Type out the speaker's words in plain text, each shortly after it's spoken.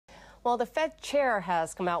Well, the Fed chair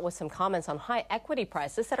has come out with some comments on high equity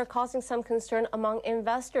prices that are causing some concern among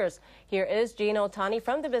investors. Here is Gina Otani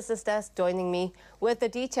from the Business Desk joining me with the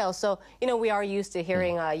details. So, we are used to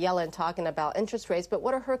hearing Yellen talking about interest rates, but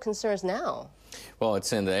what are her concerns now? Well,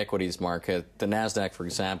 it's in the equities market. The NASDAQ, for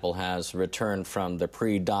example, has returned from the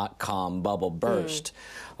pre-dot-com bubble burst.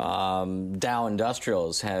 Dow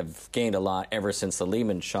Industrials have gained a lot ever since the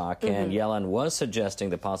Lehman shock, and Yellen was suggesting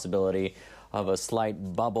the possibility of a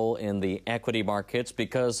slight bubble in the equity markets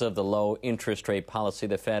because of the low interest rate policy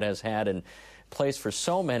the Fed has had in place for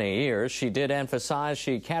so many years. She did emphasize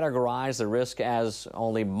she categorized the risk as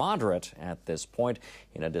only moderate at this point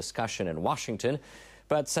in a discussion in Washington,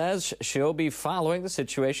 but says she'll be following the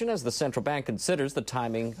situation as the central bank considers the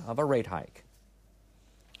timing of a rate hike.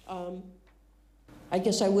 I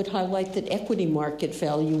guess I would highlight that equity market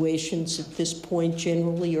valuations at this point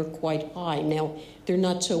generally are quite high. Now, they're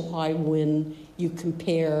not so high when you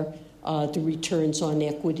compare the returns on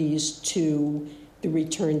equities to the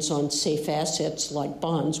returns on safe assets like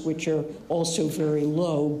bonds, which are also very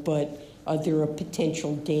low, but there are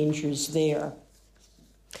potential dangers there.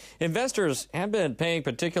 Investors have been paying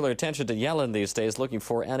particular attention to Yellen these days, looking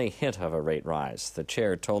for any hint of a rate rise. The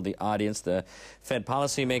chair told the audience the Fed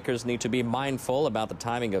policymakers need to be mindful about the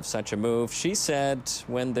timing of such a move. She said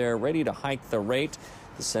when they're ready to hike the rate,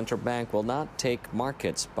 the central bank will not take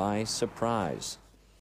markets by surprise.